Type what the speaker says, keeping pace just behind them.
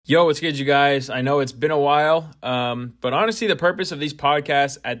Yo, what's good, you guys? I know it's been a while, but honestly, the purpose of these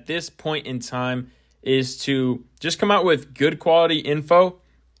podcasts at this point in time is to just come out with good quality info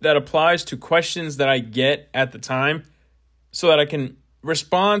that applies to questions that I get at the time so that I can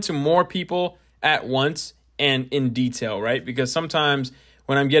respond to more people at once and in detail, right? Because sometimes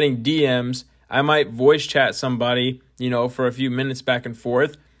when I'm getting DMs, I might voice chat somebody, for a few minutes back and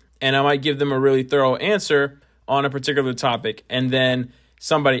forth, and I might give them a really thorough answer on a particular topic. And then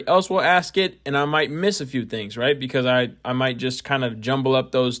somebody else will ask it, and I might miss a few things, right? Because I might just kind of jumble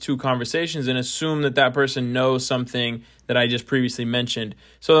up those two conversations and assume that that person knows something that I just previously mentioned.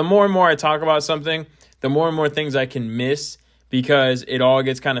 So the more and more I talk about something, the more and more things I can miss because it all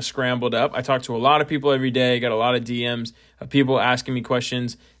gets kind of scrambled up. I talk to a lot of people every day, got a lot of DMs of people asking me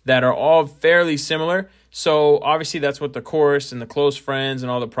questions that are all fairly similar. So obviously that's what the course and the close friends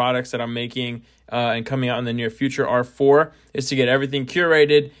and all the products that I'm making and coming out in the near future are for, is to get everything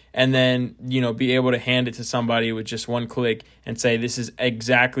curated and then, be able to hand it to somebody with just one click and say, this is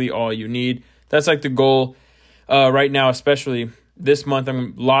exactly all you need. That's like the goal right now, especially this month.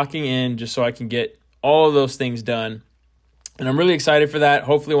 I'm locking in just so I can get all of those things done. And I'm really excited for that.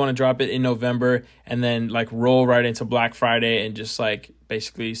 Hopefully I want to drop it in November and then roll right into Black Friday and just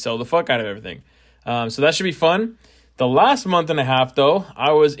basically sell the fuck out of everything. So that should be fun. The last month and a half, though,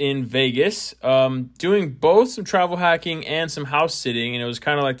 I was in Vegas doing both some travel hacking and some house sitting, and it was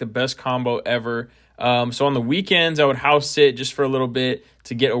kind of like the best combo ever. So on the weekends, I would house sit just for a little bit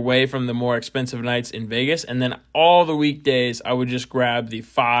to get away from the more expensive nights in Vegas. And then all the weekdays, I would just grab the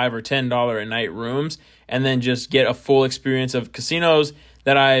 $5 or $10 a night rooms and then just get a full experience of casinos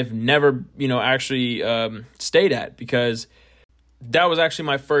that I've never, actually stayed at, because that was actually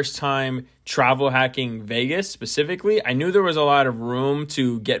my first time travel hacking Vegas specifically. I knew there was a lot of room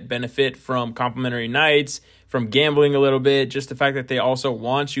to get benefit from complimentary nights, from gambling a little bit, just the fact that they also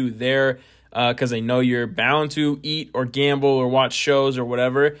want you there because they know you're bound to eat or gamble or watch shows or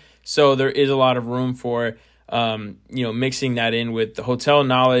whatever. So there is a lot of room for, mixing that in with the hotel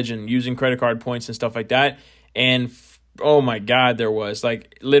knowledge and using credit card points and stuff like that. And oh my God, there was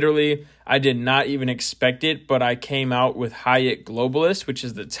literally, I did not even expect it, but I came out with Hyatt Globalist, which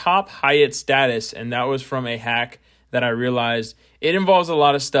is the top Hyatt status. And that was from a hack that I realized it involves a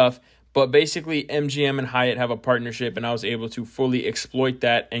lot of stuff, but basically MGM and Hyatt have a partnership, and I was able to fully exploit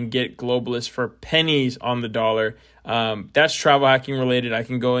that and get Globalist for pennies on the dollar. That's travel hacking related. I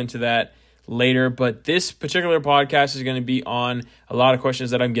can go into that later, but this particular podcast is going to be on a lot of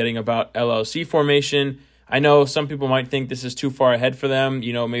questions that I'm getting about LLC formation. I know some people might think this is too far ahead for them.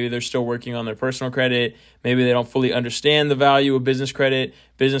 Maybe they're still working on their personal credit. Maybe they don't fully understand the value of business credit,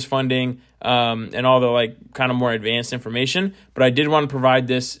 business funding, and all the kind of more advanced information. But I did want to provide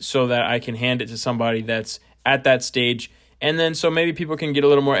this so that I can hand it to somebody that's at that stage. And then so maybe people can get a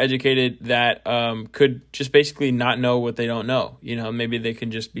little more educated that could just basically not know what they don't know. Maybe they can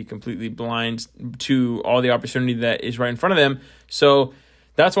just be completely blind to all the opportunity that is right in front of them. So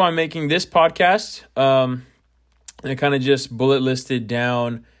that's why I'm making this podcast. I kind of just bullet listed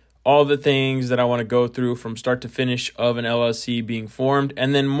down all the things that I want to go through from start to finish of an LLC being formed.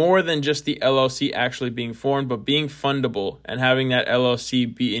 And then more than just the LLC actually being formed, but being fundable and having that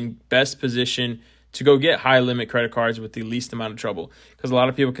LLC be in best position to go get high limit credit cards with the least amount of trouble. Because a lot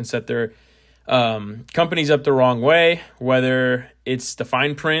of people can set their companies up the wrong way, whether it's the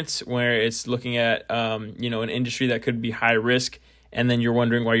fine print where it's looking at, an industry that could be high risk, and then you're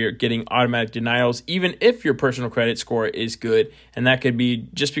wondering why you're getting automatic denials, even if your personal credit score is good. And that could be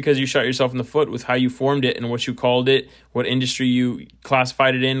just because you shot yourself in the foot with how you formed it and what you called it, what industry you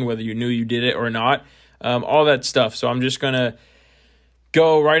classified it in, whether you knew you did it or not, all that stuff. So I'm just going to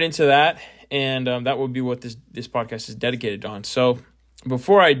go right into that. And that will be what this podcast is dedicated on. So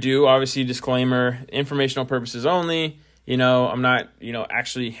before I do, obviously, disclaimer, informational purposes only. I'm not,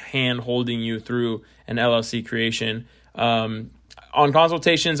 actually hand holding you through an LLC creation. On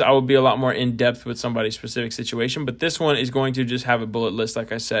consultations, I will be a lot more in depth with somebody's specific situation, but this one is going to just have a bullet list,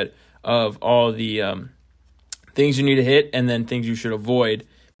 like I said, of all the things you need to hit and then things you should avoid,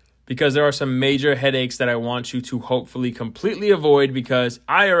 because there are some major headaches that I want you to hopefully completely avoid, because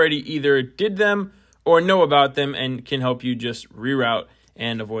I already either did them or know about them and can help you just reroute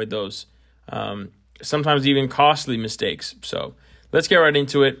and avoid those sometimes even costly mistakes. So let's get right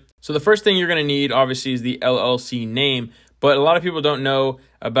into it. So the first thing you're going to need, obviously, is the LLC name. But a lot of people don't know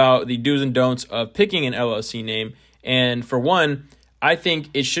about the do's and don'ts of picking an LLC name. And for one, I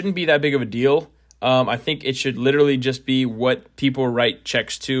think it shouldn't be that big of a deal. I think it should literally just be what people write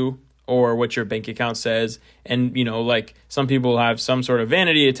checks to or what your bank account says. And, some people have some sort of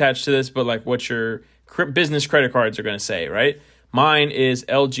vanity attached to this, but what your business credit cards are going to say, right? Mine is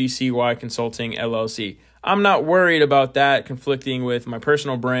LGCY Consulting LLC. I'm not worried about that conflicting with my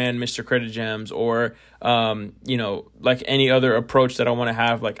personal brand, Mr. Credit Gems, or, like any other approach that I want to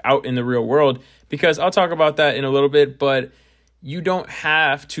have like out in the real world, because I'll talk about that in a little bit, but you don't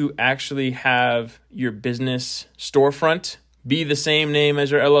have to actually have your business storefront be the same name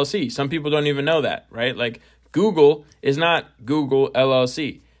as your LLC. Some people don't even know that, right? Like Google is not Google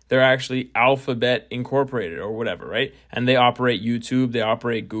LLC. They're actually Alphabet Incorporated or whatever, right? And they operate YouTube, they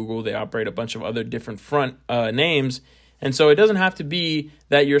operate Google, they operate a bunch of other different front names. And so it doesn't have to be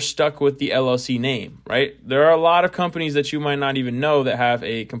that you're stuck with the LLC name, right? There are a lot of companies that you might not even know that have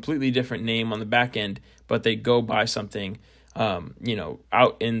a completely different name on the back end, but they go by something,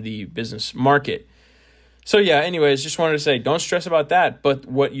 out in the business market. So yeah, anyways, just wanted to say, don't stress about that. But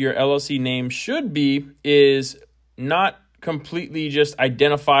what your LLC name should be is not completely just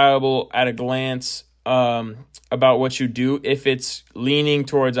identifiable at a glance about what you do if it's leaning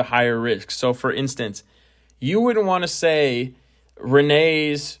towards a higher risk. So for instance, you wouldn't want to say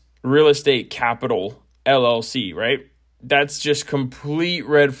Renee's Real Estate Capital LLC, right? That's just complete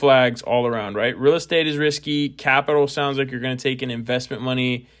red flags all around, right? Real estate is risky. Capital sounds like you're going to take in investment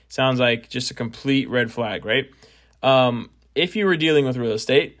money. Sounds like just a complete red flag, right? If you were dealing with real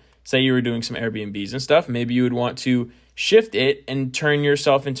estate, say you were doing some Airbnbs and stuff, maybe you would want to shift it and turn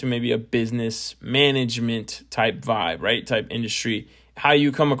yourself into maybe a business management type vibe, right? Type industry, how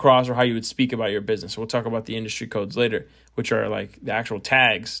you come across or how you would speak about your business. We'll talk about the industry codes later, which are like the actual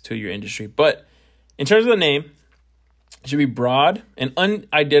tags to your industry. But in terms of the name, it should be broad and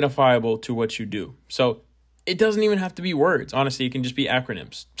unidentifiable to what you do. So it doesn't even have to be words. Honestly, it can just be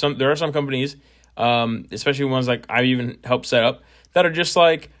acronyms. There are some companies, especially ones like I even helped set up, that are just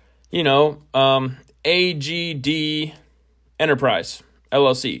like, AGD Enterprise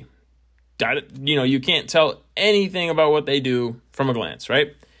LLC. You can't tell anything about what they do from a glance,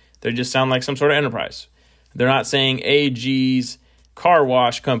 right? They just sound like some sort of enterprise. They're not saying AG's car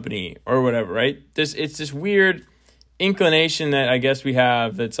wash company or whatever, right? It's this weird inclination that I guess we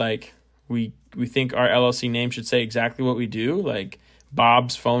have that's like we think our LLC name should say exactly what we do, like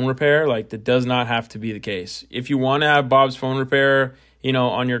Bob's Phone Repair. Like that does not have to be the case. If you want to have Bob's Phone Repair,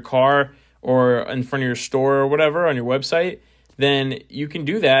 on your car or in front of your store or whatever on your website, then you can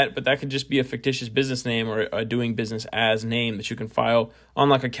do that, but that could just be a fictitious business name or a doing business as name that you can file on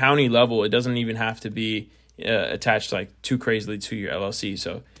like a county level. It doesn't even have to be attached like too crazily to your LLC.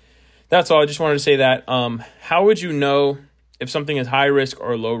 So that's all. I just wanted to say that. How would you know if something is high risk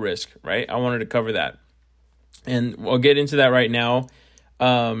or low risk, right? I wanted to cover that. And we'll get into that right now.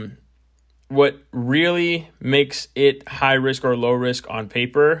 What really makes it high risk or low risk on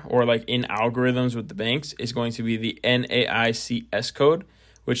paper or like in algorithms with the banks is going to be the NAICS code,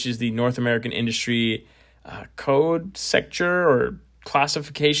 which is the North American Industry Code Sector or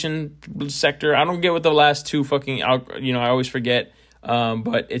Classification Sector. I don't get what the last two I always forget.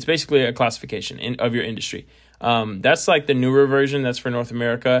 But it's basically a classification of your industry. That's like the newer version. That's for North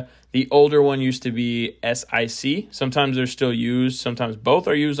America. The older one used to be SIC. Sometimes they're still used. Sometimes both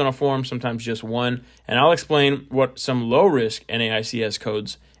are used on a form. Sometimes just one. And I'll explain what some low risk NAICS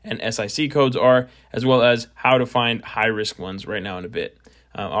codes and SIC codes are, as well as how to find high risk ones right now in a bit.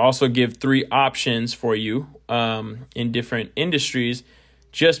 I'll also give 3 options for you in different industries,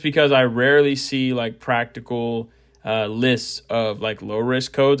 just because I rarely see like practical lists of like low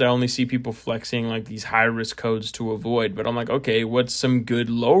risk codes. I only see people flexing like these high risk codes to avoid, but I'm like, okay, what's some good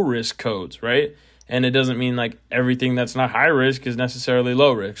low risk codes, right? And it doesn't mean like everything that's not high risk is necessarily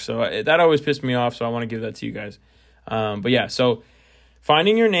low risk. So that always pissed me off. So I want to give that to you guys. But yeah, so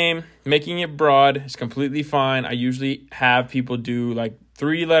finding your name, making it broad is completely fine. I usually have people do like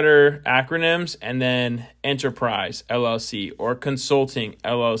 3-letter acronyms and then Enterprise LLC or Consulting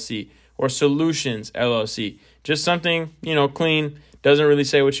LLC or Solutions LLC. Just something, clean, doesn't really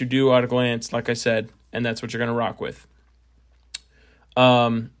say what you do at a glance, like I said, and that's what you're going to rock with.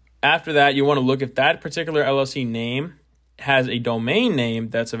 After that, you want to look if that particular LLC name has a domain name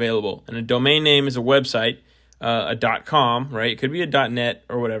that's available. And a domain name is a website, a .com, right? It could be a .net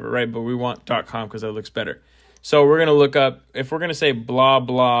or whatever, right? But we want .com because that looks better. So we're going to look up, if we're going to say blah,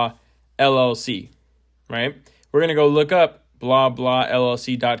 blah, LLC, right? We're going to go look up blah, blah,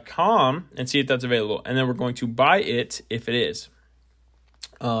 LLC.com and see if that's available. And then we're going to buy it if it is.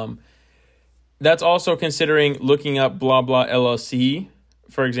 That's also considering looking up blah, blah, LLC,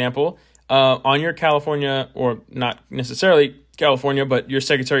 for example, on your California, or not necessarily California, but your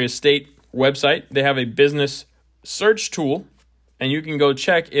Secretary of State website. They have a business search tool, and you can go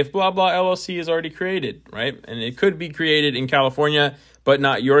check if blah, blah, LLC is already created, right? And it could be created in California, but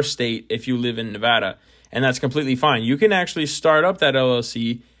not your state if you live in Nevada. and that's completely fine. You can actually start up that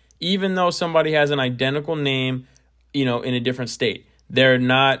LLC even though somebody has an identical name, in a different state. They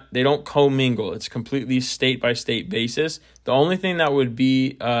don't commingle. It's completely state by state basis. The only thing that would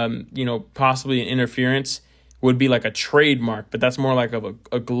be, possibly an interference would be like a trademark, but that's more like of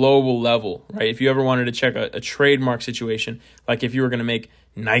a global level, right? If you ever wanted to check a trademark situation, like if you were going to make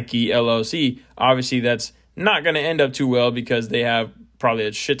Nike LLC, obviously that's not going to end up too well because they have probably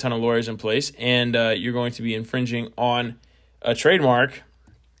a shit ton of lawyers in place, and you're going to be infringing on a trademark.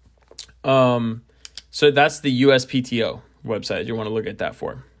 So that's the USPTO website you want to look at that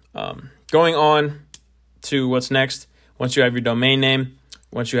for. Going on to what's next. Once you have your domain name,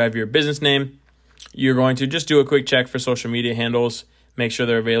 once you have your business name, you're going to just do a quick check for social media handles. Make sure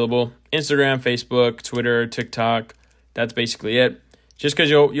they're available. Instagram, Facebook, Twitter, TikTok. That's basically it. Just because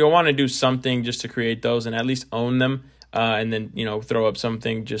you'll want to do something just to create those and at least own them, and then throw up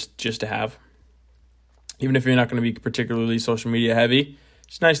something just to have. Even if you're not going to be particularly social media heavy,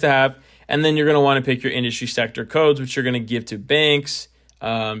 it's nice to have. And then you're going to want to pick your industry sector codes, which you're going to give to banks,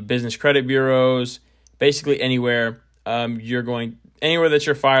 business credit bureaus, basically anywhere anywhere that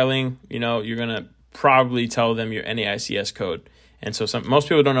you're filing. You're going to probably tell them your NAICS code. And so most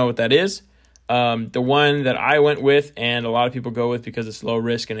people don't know what that is. The one that I went with, and a lot of people go with because it's low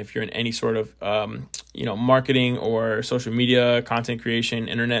risk, and if you're in any sort of marketing or social media, content creation,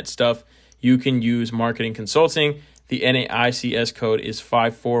 internet stuff, you can use marketing consulting. The NAICS code is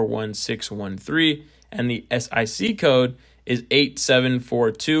 541613, and the SIC code is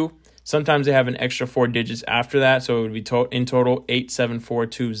 8742. Sometimes they have an extra 4 digits after that, so it would be in total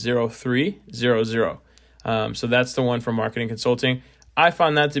 87420300. So that's the one for marketing consulting. I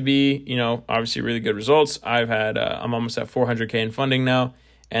found that to be, obviously really good results. I'm almost at 400K in funding now,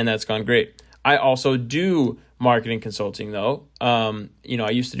 and that's gone great. I also do marketing consulting though. I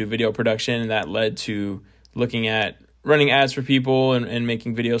used to do video production, and that led to looking at running ads for people and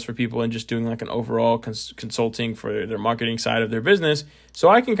making videos for people and just doing like an overall consulting for their marketing side of their business. So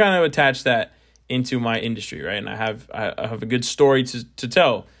I can kind of attach that into my industry, right? And I have a good story to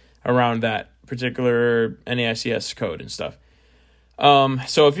tell around that particular NAICS code and stuff.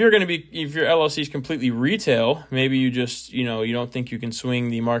 So if your LLC is completely retail, maybe you just, you don't think you can swing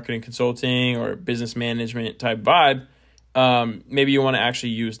the marketing consulting or business management type vibe. Maybe you want to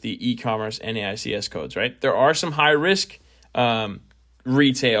actually use the e-commerce NAICS codes, right? There are some high risk,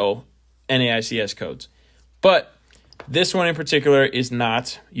 retail NAICS codes, but this one in particular is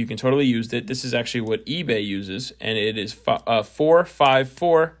not. You can totally use it. This is actually what eBay uses, and it is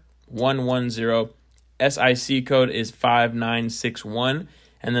 454110. SIC code is 5961,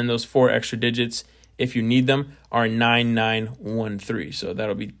 and then those 4 extra digits, if you need them, are 9913. So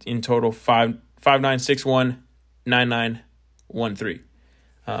that'll be in total 59619913.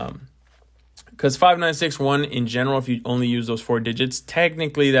 Because 5961 in general, if you only use those 4 digits,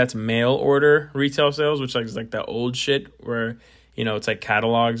 technically that's mail order retail sales, which is like that old shit where it's like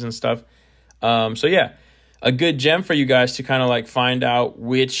catalogs and stuff. So yeah, a good gem for you guys to kind of like find out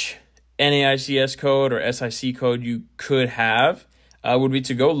which NAICS code or SIC code you could have would be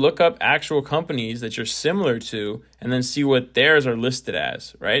to go look up actual companies that you're similar to and then see what theirs are listed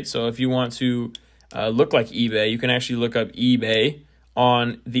as, right? So if you want to look like eBay, you can actually look up eBay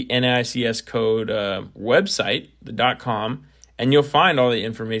on the NAICS code website, the .com, and you'll find all the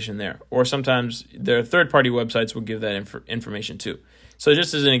information there. Or sometimes their third-party websites will give that information too. So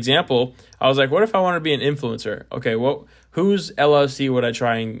just as an example, I was like, what if I want to be an influencer? Okay, well, whose LLC would I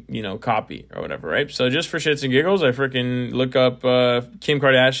try and, copy or whatever, right? So just for shits and giggles, I freaking look up Kim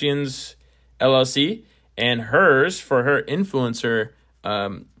Kardashian's LLC, and hers for her influencer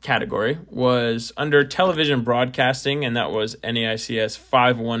category was under television broadcasting, and that was NAICS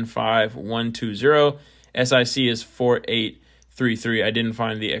 515120. SIC is 4833. I didn't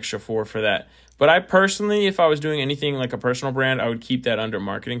find the extra 4 for that. But I personally, if I was doing anything like a personal brand, I would keep that under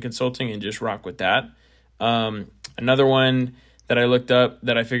marketing consulting and just rock with that. Another one that I looked up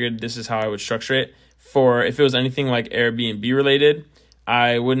that I figured this is how I would structure it for if it was anything like Airbnb related,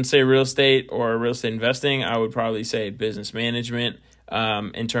 I wouldn't say real estate or real estate investing. I would probably say business management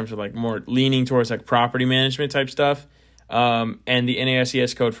in terms of like more leaning towards like property management type stuff. And the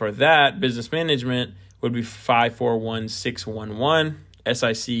NAICS code for that business management would be 541611.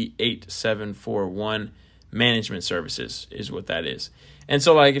 SIC 8741. Management services is what that is. And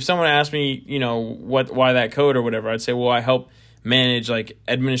so like if someone asked me, why that code or whatever, I'd say, well, I help manage like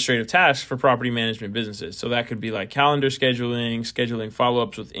administrative tasks for property management businesses. So that could be like calendar scheduling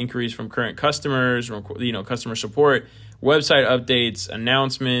follow-ups with inquiries from current customers, or, customer support, website updates,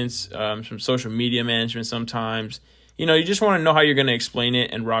 announcements, some social media management sometimes. You just want to know how you're going to explain it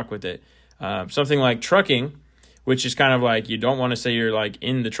and rock with it. Something like trucking, which is kind of like, you don't want to say you're like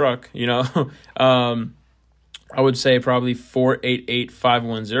in the truck, I would say probably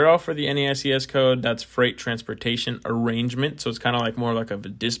 488510 for the NAICS code. That's freight transportation arrangement. So it's kind of like more like a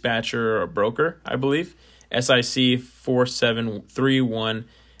dispatcher or a broker, I believe. SIC 4731,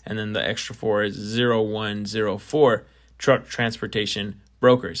 and then the extra 4 is 0104, truck transportation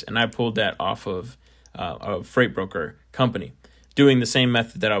brokers. And I pulled that off of a freight broker company, doing the same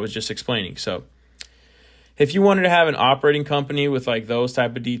method that I was just explaining. So if you wanted to have an operating company with like those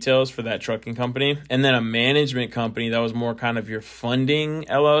type of details for that trucking company, and then a management company that was more kind of your funding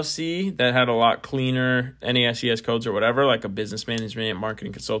LLC that had a lot cleaner NAICS codes or whatever, like a business management,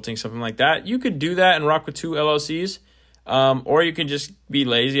 marketing consulting, something like that, you could do that and rock with 2 LLCs. Or you can just be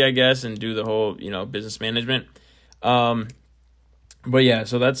lazy, I guess, and do the whole, business management. But yeah,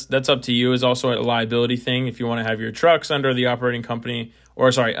 so that's up to you. It's also a liability thing. If you want to have your trucks under the operating company,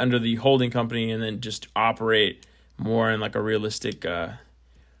 under the holding company, and then just operate more in like a realistic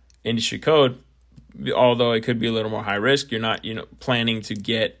industry code, although it could be a little more high risk, you're not, planning to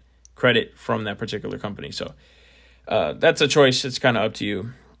get credit from that particular company. So that's a choice. It's kind of up to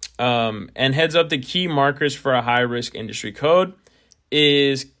you. And heads up, the key markers for a high risk industry code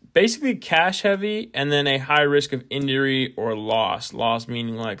is basically cash heavy, and then a high risk of injury or loss. Loss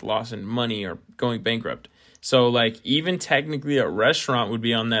meaning like loss in money or going bankrupt. So like even technically a restaurant would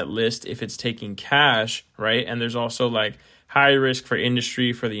be on that list if it's taking cash, right? And there's also like high risk for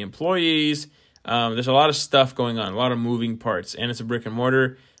industry for the employees. There's a lot of stuff going on, a lot of moving parts, and it's a brick and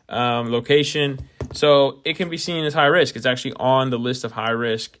mortar location. So it can be seen as high risk. It's actually on the list of high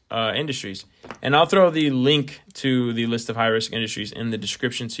risk industries. And I'll throw the link to the list of high risk industries in the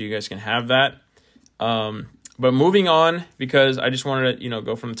description so you guys can have that. But moving on, because I just wanted to,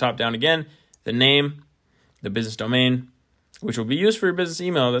 go from the top down again, the name, the business domain, which will be used for your business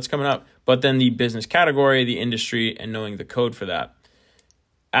email that's coming up, but then the business category, the industry, and knowing the code for that.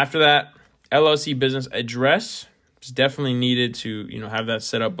 After that, LLC business address is definitely needed to, have that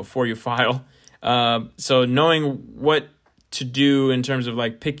set up before you file. So knowing what to do in terms of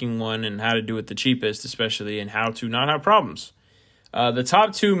like picking one and how to do it the cheapest, especially, and how to not have problems. The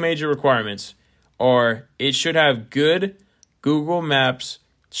top 2 major requirements are it should have good Google Maps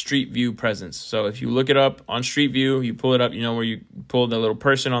Street View presence. So if you look it up on Street View, you pull it up, where you pull the little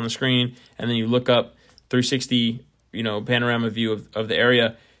person on the screen, and then you look up 360, panorama view of the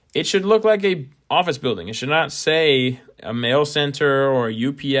area. It should look like a office building. It should not say a mail center or a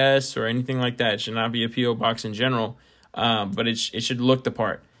UPS or anything like that. It should not be a PO box in general, but it should look the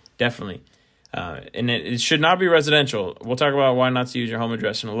part, definitely. And it should not be residential. We'll talk about why not to use your home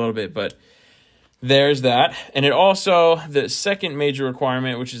address in a little bit, but there's that. And it also, the second major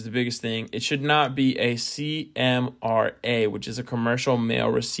requirement, which is the biggest thing, it should not be a CMRA, which is a commercial mail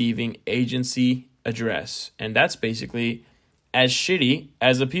receiving agency address. And that's basically as shitty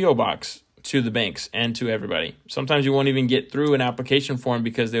as a PO box to the banks and to everybody. Sometimes you won't even get through an application form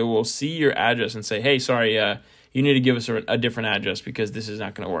because they will see your address and say, hey, sorry, you need to give us a different address because this is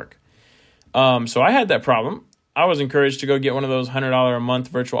not going to work. So I had that problem. I was encouraged to go get one of those $100 a month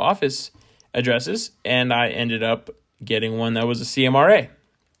virtual office addresses, and I ended up getting one that was a CMRA.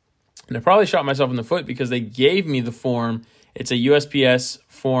 And I probably shot myself in the foot because they gave me the form. It's a USPS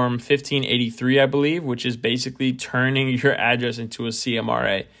form 1583, I believe, which is basically turning your address into a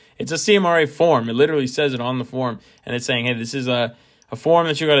CMRA. It's a CMRA form. It literally says it on the form, and it's saying, hey, this is a form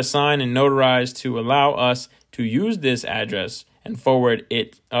that you got to sign and notarize to allow us to use this address and forward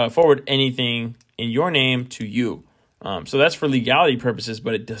anything in your name to you. So that's for legality purposes,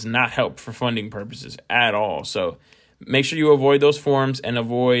 but it does not help for funding purposes at all. So make sure you avoid those forms and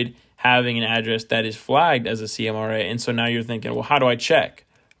avoid having an address that is flagged as a CMRA. And so now you're thinking, well, how do I check,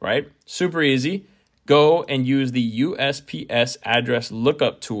 right? Super easy. Go and use the USPS address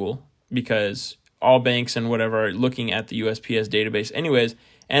lookup tool, because all banks and whatever are looking at the USPS database anyways,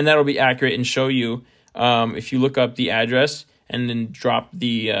 and that'll be accurate and show you if you look up the address and then drop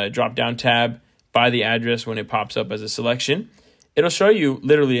the drop-down tab by the address when it pops up as a selection, it'll show you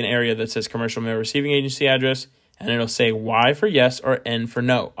literally an area that says commercial mail receiving agency address, and it'll say Y for yes or N for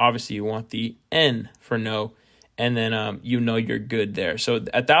no. Obviously, you want the N for no, and then you're good there. So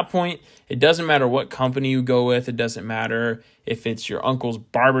at that point, it doesn't matter what company you go with. It doesn't matter if it's your uncle's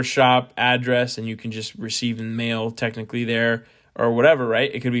barbershop address and you can just receive the mail technically there or whatever, right?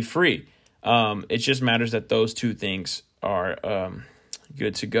 It could be free. It just matters that those 2 things are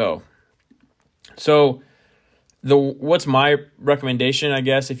good to go. So what's my recommendation, I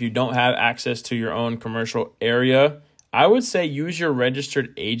guess, if you don't have access to your own commercial area? I would say use your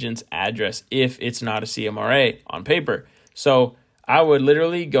registered agent's address if it's not a CMRA on paper. So I would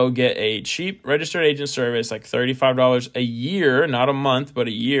literally go get a cheap registered agent service, like $35 a year, not a month, but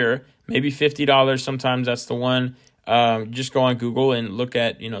a year, maybe $50. Sometimes that's the one. Just go on Google and look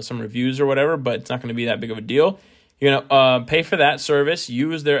at, some reviews or whatever, but it's not going to be that big of a deal. Pay for that service,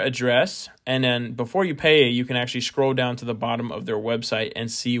 use their address, and then before you pay, you can actually scroll down to the bottom of their website and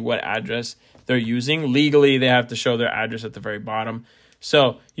see what address they're using. Legally, they have to show their address at the very bottom.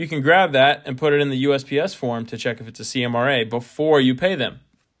 So you can grab that and put it in the USPS form to check if it's a CMRA before you pay them.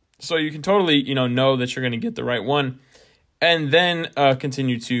 So you can totally, know that you're going to get the right one, and then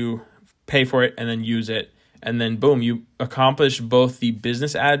continue to pay for it and then use it. And then boom, you accomplish both the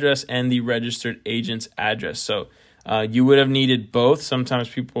business address and the registered agent's address. So you would have needed both. Sometimes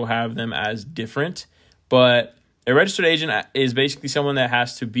people have them as different, but a registered agent is basically someone that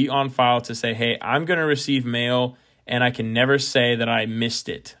has to be on file to say, hey, I'm going to receive mail and I can never say that I missed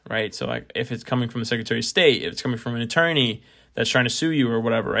it, right? So like if it's coming from the Secretary of State, if it's coming from an attorney that's trying to sue you or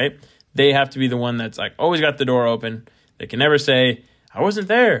whatever, right? They have to be the one that's like always got the door open. They can never say, I wasn't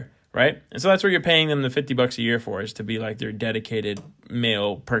there, right? And so that's what you're paying them the $50 a year for, is to be like their dedicated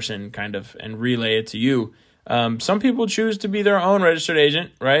mail person kind of and relay it to you. Some people choose to be their own registered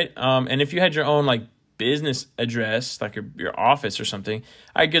agent, right? And if you had your own like business address, like your office or something,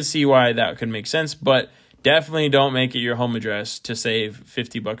 I could see why that could make sense, but definitely don't make it your home address to save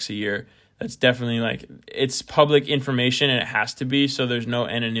 $50 a year. That's definitely like, it's public information and it has to be, so there's no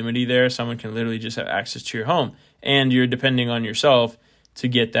anonymity there. Someone can literally just have access to your home and you're depending on yourself to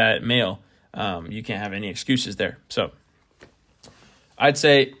get that mail. You can't have any excuses there. So I'd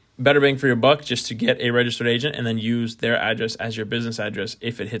say better bang for your buck just to get a registered agent and then use their address as your business address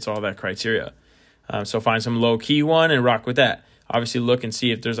if it hits all that criteria. So find some low key one and rock with that. Obviously look and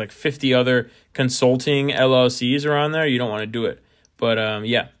see if there's like 50 other consulting LLCs around there. You don't want to do it. But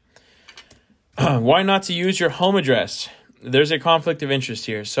yeah. Why not to use your home address? There's a conflict of interest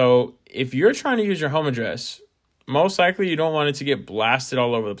here. So if you're trying to use your home address, most likely you don't want it to get blasted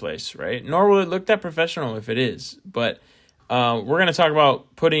all over the place, right? Nor will it look that professional if it is. But we're going to talk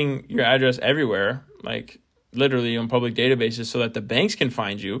about putting your address everywhere, like literally on public databases so that the banks can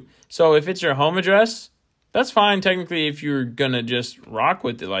find you. So if it's your home address, that's fine technically if you're going to just rock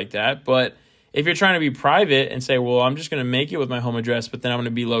with it like that. But if you're trying to be private and say, well, I'm just going to make it with my home address, but then I'm going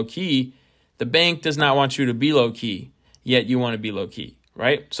to be low key, the bank does not want you to be low key, yet you want to be low key,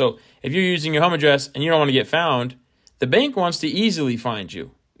 right? So if you're using your home address and you don't want to get found, the bank wants to easily find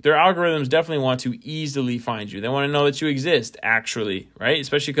you. Their algorithms definitely want to easily find you. They want to know that you exist, actually, right?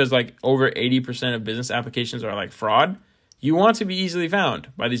 Especially because like over 80% of business applications are like fraud. You want to be easily found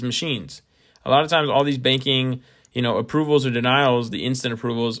by these machines. A lot of times all these banking, approvals or denials, the instant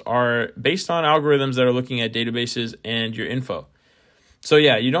approvals are based on algorithms that are looking at databases and your info. So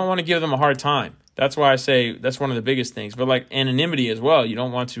yeah, you don't want to give them a hard time. That's why I say that's one of the biggest things. But like anonymity as well. You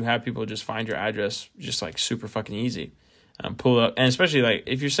don't want to have people just find your address just like super fucking easy. Pull it up. And especially like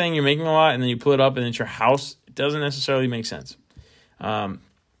if you're saying you're making a lot and then you pull it up and it's your house, it doesn't necessarily make sense.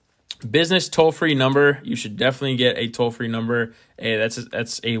 Business toll-free number. You should definitely get a toll-free number. That's a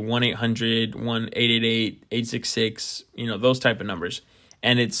 1-800-1888-866, those type of numbers.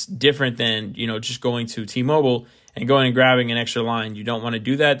 And it's different than, just going to T-Mobile and going and grabbing an extra line. You don't want to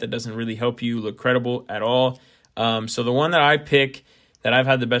do that. That doesn't really help you look credible at all. So the one that I pick that I've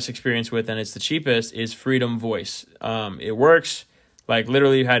had the best experience with, and it's the cheapest, is Freedom Voice. It works. Like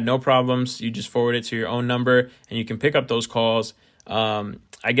literally you had no problems. You just forward it to your own number and you can pick up those calls.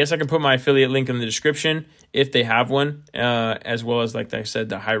 I guess I can put my affiliate link in the description if they have one, as well as, like I said,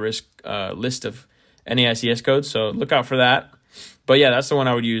 the high-risk list of NAICS codes. So look out for that. But yeah, that's the one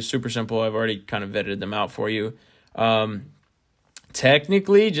I would use. Super simple. I've already kind of vetted them out for you.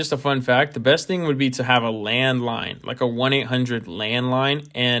 Technically, just a fun fact, the best thing would be to have a landline, like a 1-800 landline.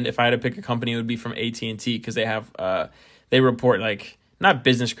 And if I had to pick a company, it would be from AT&T because they have, they report like, not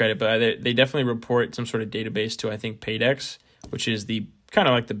business credit, but they definitely report some sort of database to, I think, Paydex, which is the kind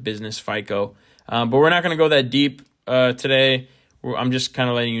of like the business FICO. But we're not going to go that deep today. I'm just kind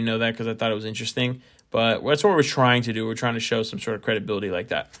of letting you know that because I thought it was interesting. But that's what we're trying to do. We're trying to show some sort of credibility like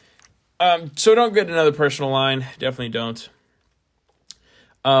that. So don't get another personal line. Definitely don't.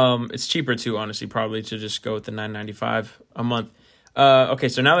 It's cheaper too, honestly, probably to just go with the $9.95 a month. Okay,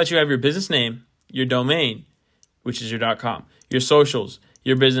 so now that you have your business name, your domain, which is your .com, your socials,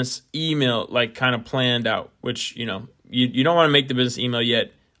 your business email, like kind of planned out, which, you don't want to make the business email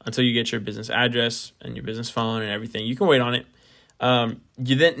yet until you get your business address and your business phone and everything. You can wait on it.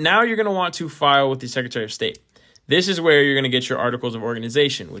 Now you're going to want to file with the Secretary of State. This is where you're going to get your articles of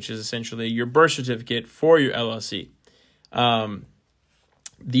organization, which is essentially your birth certificate for your LLC.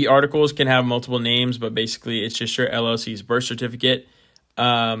 The articles can have multiple names, but basically it's just your LLC's birth certificate.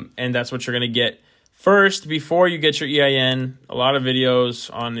 And that's what you're going to get first before you get your EIN. A lot of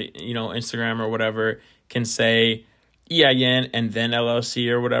videos on, Instagram or whatever can say EIN and then LLC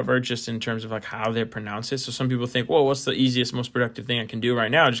or whatever, just in terms of like how they pronounce it. So some people think, well, what's the easiest, most productive thing I can do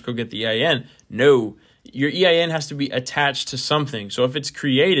right now? Just go get the EIN. No, your EIN has to be attached to something. So if it's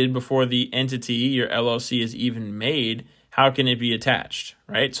created before the entity, your LLC, is even made, how can it be attached,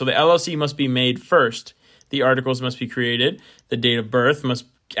 right? So the LLC must be made first. The articles must be created. The date of birth must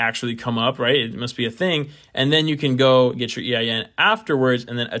actually come up, right? It must be a thing. And then you can go get your EIN afterwards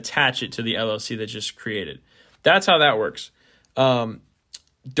and then attach it to the LLC that just created. That's how that works.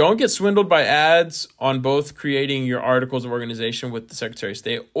 Don't get swindled by ads on both creating your articles of organization with the Secretary of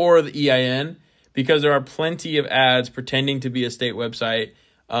State or the EIN, because there are plenty of ads pretending to be a state website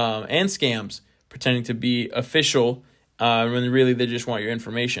and scams pretending to be official when really they just want your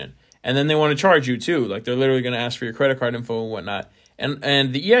information. And then they want to charge you too. Like they're literally going to ask for your credit card info and whatnot.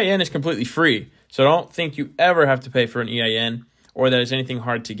 And the EIN is completely free. So don't think you ever have to pay for an EIN or that it's anything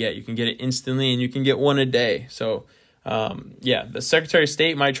hard to get. You can get it instantly and you can get one a day. So the Secretary of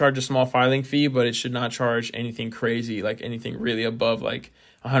State might charge a small filing fee, but it should not charge anything crazy, like anything really above like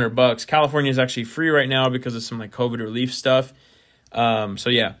 $100. California is actually free right now because of some like COVID relief stuff. And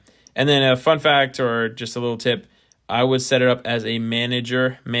then a fun fact or just a little tip, I would set it up as a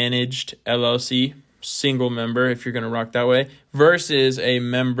manager-managed LLC, single member, if you're going to rock that way, versus a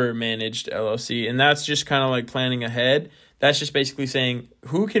member-managed LLC. And that's just kind of like planning ahead. That's just basically saying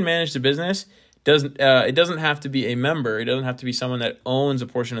who can manage the business. It doesn't have to be a member. It doesn't have to be someone that owns a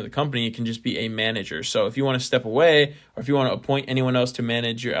portion of the company. It can just be a manager. So if you want to step away or if you want to appoint anyone else to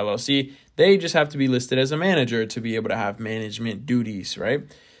manage your LLC, they just have to be listed as a manager to be able to have management duties, right?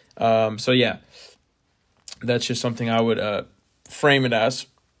 That's just something I would frame it as.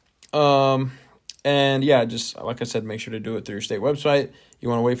 Just like I said, make sure to do it through your state website. You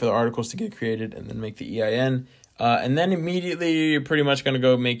want to wait for the articles to get created and then make the EIN. And then immediately you're pretty much going to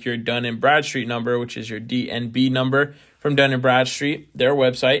go make your Dun & Bradstreet number, which is your DNB number from Dun & Bradstreet, their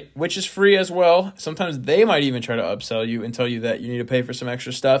website, which is free as well. Sometimes they might even try to upsell you and tell you that you need to pay for some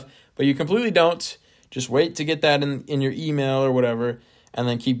extra stuff, but you completely don't. Just wait to get that in your email or whatever, and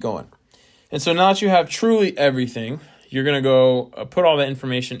then keep going. And so now that you have truly everything, you're going to go put all that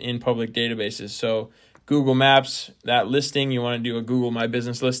information in public databases. So Google Maps, that listing, you want to do a Google My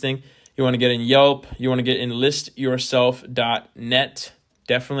Business listing. You want to get in Yelp. You want to get in listyourself.net.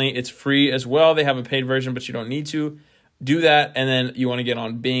 Definitely. It's free as well. They have a paid version, but you don't need to do that. And then you want to get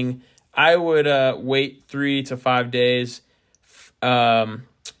on Bing. I would wait 3 to 5 days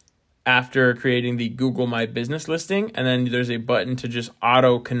after creating the Google My Business listing. And then there's a button to just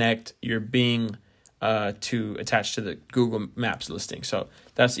auto connect your Bing to attach to the Google Maps listing. So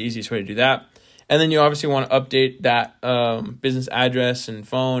that's the easiest way to do that. And then you obviously want to update that business address and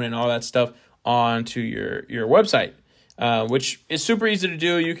phone and all that stuff onto your website, which is super easy to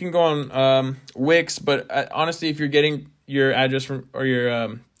do. You can go on Wix, but honestly, if you're getting your address from or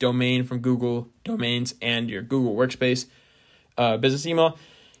your domain from Google Domains and your Google Workspace business email,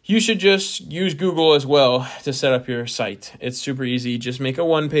 you should just use Google as well to set up your site. It's super easy. Just make a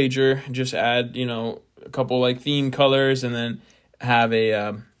one-pager. Just add, a couple like theme colors, and then have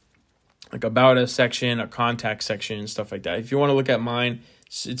a like about us section, a contact section, stuff like that. If you want to look at mine,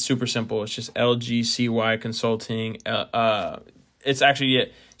 it's super simple. It's just LGCY Consulting. It's actually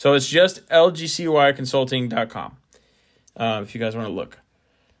it. So it's just lgcyconsulting.com. If you guys want to look.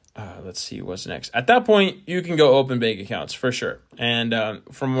 Let's see what's next. At that point, you can go open bank accounts for sure. And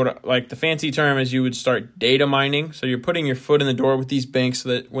from what like the fancy term is, you would start data mining. So you're putting your foot in the door with these banks so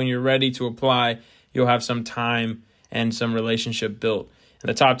that when you're ready to apply, you'll have some time and some relationship built. And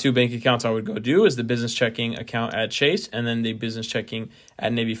the top 2 bank accounts I would go do is the business checking account at Chase and then the business checking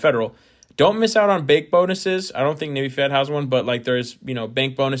at Navy Federal. Don't miss out on bank bonuses. I don't think Navy Fed has one, but like there's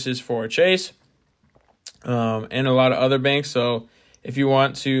bank bonuses for Chase and a lot of other banks. So if you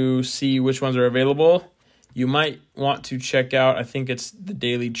want to see which ones are available, you might want to check out, I think it's the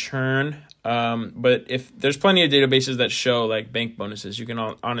daily churn. But if there's plenty of databases that show like bank bonuses, you can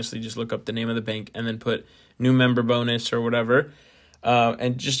honestly just look up the name of the bank and then put new member bonus or whatever.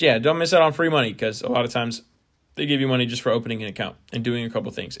 And just, don't miss out on free money, because a lot of times they give you money just for opening an account and doing a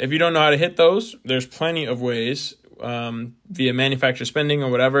couple things. If you don't know how to hit those, there's plenty of ways via manufacturer spending or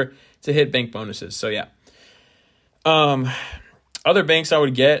whatever to hit bank bonuses. So other banks I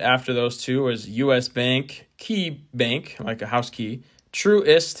would get after those 2 is U.S. Bank, Key Bank, like a house key,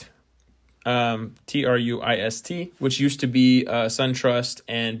 Truist, Truist, which used to be SunTrust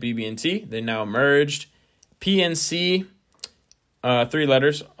and BB&T. They now merged. PNC, 3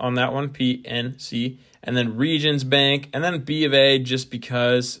 letters on that one, PNC, and then Regions Bank, and then B of A, just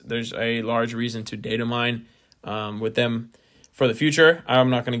because there's a large reason to data mine with them for the future. I'm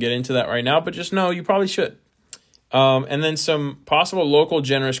not going to get into that right now, but just know you probably should. And then some possible local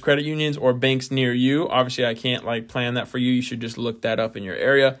generous credit unions or banks near you. Obviously, I can't plan that for you. You should just look that up in your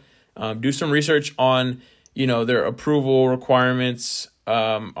area. Do some research on, their approval requirements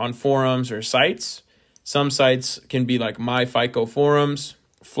on forums or sites. Some sites can be like My FICO forums,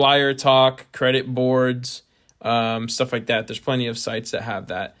 Flyer Talk, credit boards, stuff like that. There's plenty of sites that have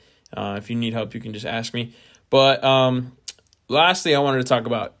that. If you need help, you can just ask me. But lastly, I wanted to talk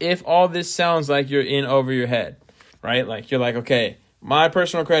about if all this sounds like you're in over your head, right? You're like, okay, my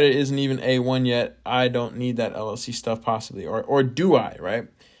personal credit isn't even A1 yet. I don't need that LLC stuff possibly. Or do I, right?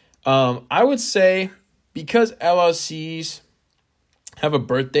 I would say because LLCs have a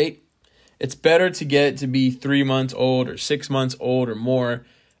birth date, it's better to get it to be 3 months old or 6 months old or more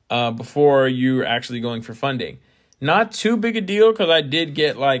before you're actually going for funding. Not too big a deal because I did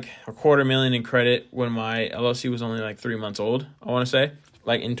get $250,000 in credit when my LLC was only 3 months old, I want to say,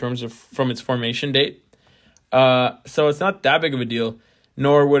 in terms of from its formation date. So it's not that big of a deal,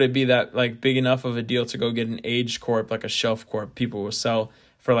 nor would it be that big enough of a deal to go get an age corp, like a shelf corp. People will sell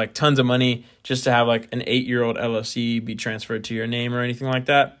for tons of money just to have an 8-year-old LLC be transferred to your name or anything like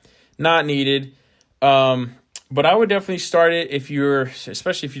that. Not needed. But I would definitely start it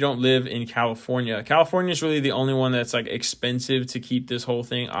especially if you don't live in California. California is really the only one that's expensive to keep this whole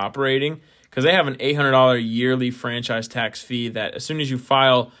thing operating because they have an $800 yearly franchise tax fee that as soon as you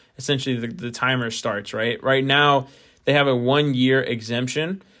file, essentially the timer starts, right? Right now, they have a 1-year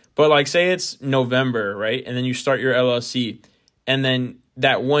exemption, but say it's November, right? And then you start your LLC and then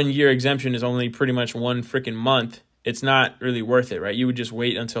that 1-year exemption is only pretty much one freaking month. It's not really worth it, right? You would just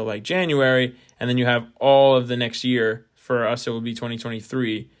wait until January, and then you have all of the next year. For us, it would be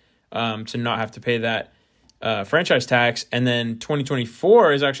 2023 to not have to pay that franchise tax. And then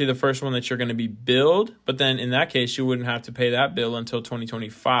 2024 is actually the first one that you're going to be billed. But then in that case, you wouldn't have to pay that bill until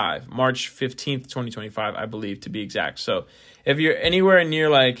 2025, March 15th, 2025, I believe, to be exact. So if you're anywhere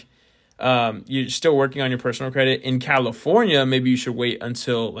near you're still working on your personal credit in California, maybe you should wait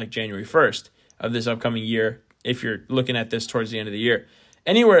until January 1st of this upcoming year if you're looking at this towards the end of the year.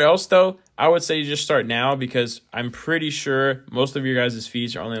 Anywhere else, though, I would say you just start now because I'm pretty sure most of your guys'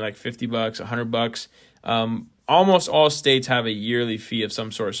 fees are only $50, $100. Almost all states have a yearly fee of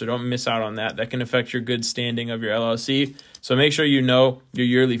some sort, so don't miss out on that. That can affect your good standing of your LLC. So make sure you know your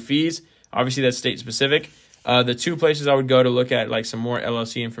yearly fees. Obviously, that's state specific. The 2 places I would go to look at some more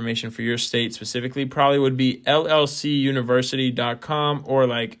LLC information for your state specifically probably would be llcuniversity.com or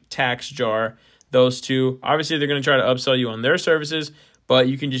TaxJar. Those 2. Obviously, they're going to try to upsell you on their services, but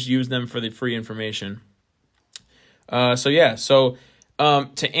you can just use them for the free information. So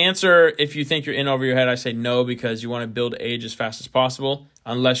to answer if you think you're in over your head, I say no because you want to build age as fast as possible,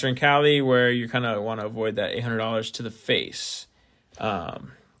 unless you're in Cali where you kind of want to avoid that $800 to the face. Other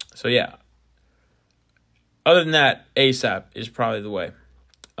than that, ASAP is probably the way.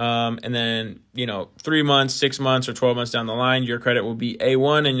 And then, 3 months, 6 months, or 12 months down the line, your credit will be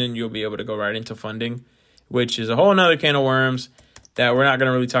A1, and then you'll be able to go right into funding, which is a whole nother can of worms that we're not going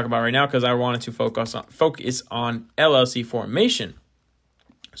to really talk about right now because I wanted to focus on LLC formation.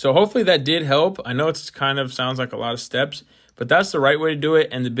 So hopefully that did help. I know it's kind of sounds like a lot of steps, but that's the right way to do it.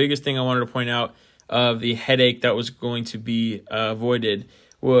 And the biggest thing I wanted to point out of the headache that was going to be avoided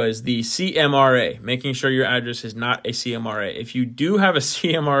was the CMRA, making sure your address is not a CMRA. If you do have a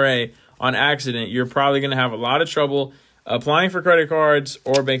CMRA on accident, you're probably going to have a lot of trouble applying for credit cards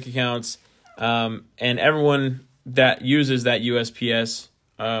or bank accounts. And everyone that uses that USPS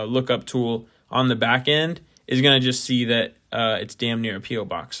lookup tool on the back end is going to just see that it's damn near a P.O.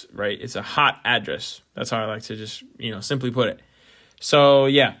 box, right? It's a hot address. That's how I like to just, simply put it. So,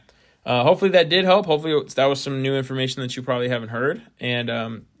 yeah. Hopefully that did help. Hopefully that was some new information that you probably haven't heard. And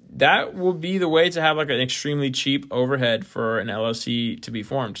that will be the way to have an extremely cheap overhead for an LLC to be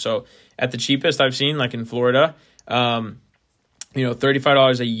formed. So at the cheapest I've seen, in Florida,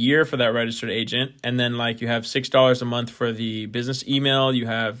 $35 a year for that registered agent. And then you have $6 a month for the business email. You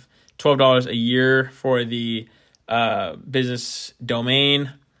have $12 a year for the business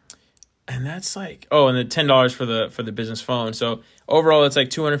domain. And that's and then $10 for the business phone. So overall, it's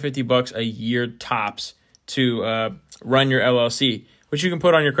 $250 a year tops to run your LLC, which you can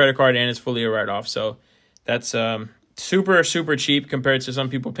put on your credit card and it's fully a write-off. So that's super, super cheap compared to some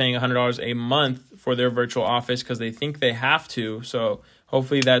people paying $100 a month for their virtual office because they think they have to. So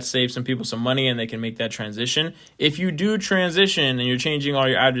hopefully that saves some people some money and they can make that transition. If you do transition and you're changing all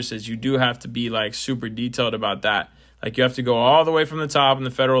your addresses, you do have to be super detailed about that. Like you have to go all the way from the top in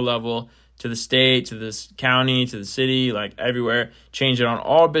the federal level to the state, to this county, to the city, like everywhere. Change it on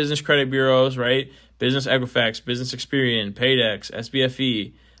all business credit bureaus, right? Business Equifax, Business Experian, Paydex,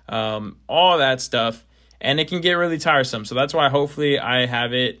 SBFE, all that stuff. And it can get really tiresome. So that's why hopefully I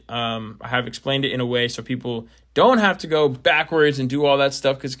have it. I have explained it in a way so people don't have to go backwards and do all that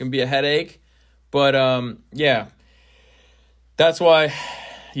stuff because it can be a headache. But yeah, that's why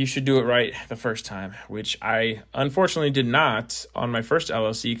you should do it right the first time, which I unfortunately did not on my first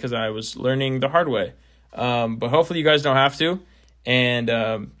LLC because I was learning the hard way. But hopefully you guys don't have to.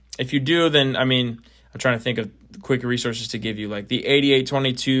 And if you do, then, I mean, I'm trying to think of quick resources to give you. Like the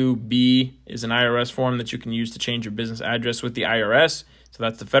 8822B is an IRS form that you can use to change your business address with the IRS. So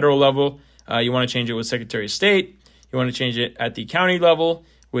that's the federal level. You want to change it with Secretary of State. You want to change it at the county level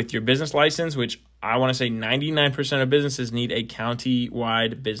with your business license, which I want to say 99% of businesses need a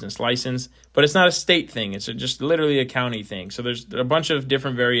county-wide business license, but it's not a state thing. It's just literally a county thing. So there's a bunch of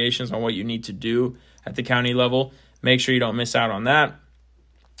different variations on what you need to do at the county level. Make sure you don't miss out on that,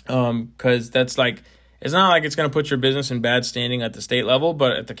 because that's like, it's not like it's going to put your business in bad standing at the state level,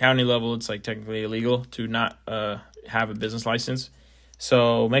 but at the county level, it's like technically illegal to not have a business license.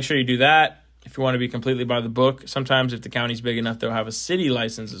 So make sure you do that if you want to be completely by the book. Sometimes if the county's big enough, they'll have a city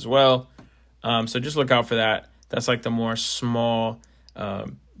license as well. So just look out for that. That's like the more small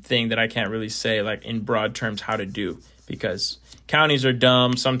thing that I can't really say like in broad terms how to do, because counties are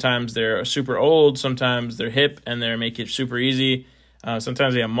dumb. Sometimes they're super old. Sometimes they're hip and they make it super easy.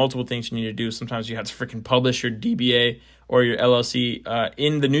 Sometimes they have multiple things you need to do. Sometimes you have to freaking publish your DBA or your LLC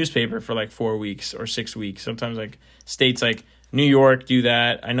in the newspaper for like 4 weeks or 6 weeks. Sometimes like states like New York do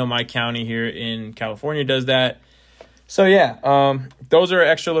that. I know my county here in California does that. So yeah, those are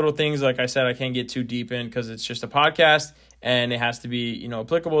extra little things. Like I said, I can't get too deep in because it's just a podcast and it has to be, you know,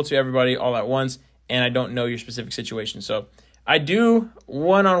 applicable to everybody all at once. And I don't know your specific situation. So I do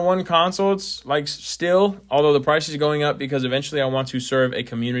one-on-one consults, like still, although the price is going up because eventually I want to serve a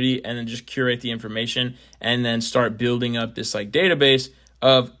community and then just curate the information and then start building up this like database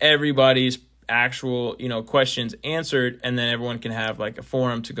of everybody's actual, you know, questions answered. And then everyone can have like a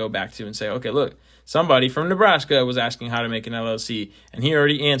forum to go back to and say, okay, look, somebody from Nebraska was asking how to make an LLC, and he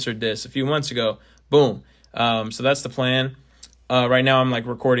already answered this a few months ago. Boom. So that's the plan. Right now, I'm like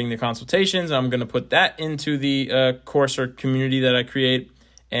recording the consultations. I'm going to put that into the course or community that I create,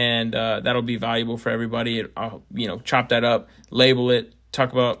 and that'll be valuable for everybody. I'll, you know, chop that up, label it,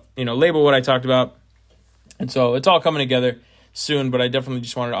 talk about, you know, label what I talked about. And so it's all coming together soon, but I definitely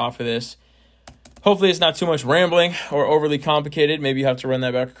just wanted to offer this. Hopefully it's not too much rambling or overly complicated. Maybe you have to run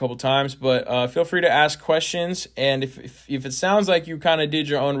that back a couple times, but feel free to ask questions. And if it sounds like you kind of did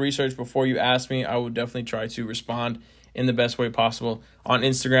your own research before you asked me, I will definitely try to respond in the best way possible on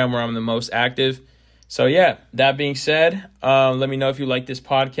Instagram, where I'm the most active. So yeah, that being said, let me know if you like this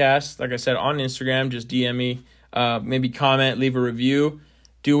podcast. Like I said, on Instagram, just DM me, maybe comment, leave a review,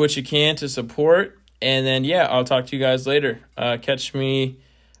 do what you can to support. And then, yeah, I'll talk to you guys later. Catch me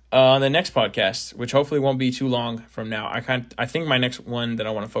on the next podcast, which hopefully won't be too long from now. I think my next one that I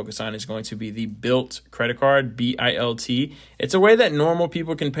want to focus on is going to be the Bilt credit card, BILT. It's a way that normal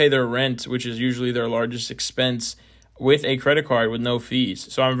people can pay their rent, which is usually their largest expense, with a credit card with no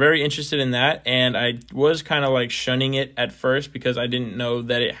fees. So I'm very interested in that, and I was kind of like shunning it at first because I didn't know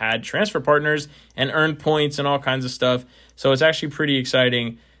that it had transfer partners and earned points and all kinds of stuff. So it's actually pretty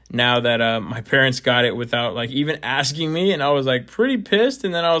exciting now that my parents got it without like even asking me, and I was like pretty pissed.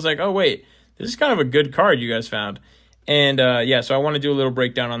 And then I was like, oh wait, this is kind of a good card you guys found. And yeah, so I want to do a little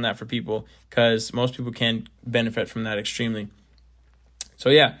breakdown on that for people because most people can benefit from that extremely. So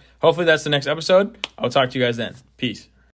yeah, hopefully that's the next episode. I'll talk to you guys then. Peace.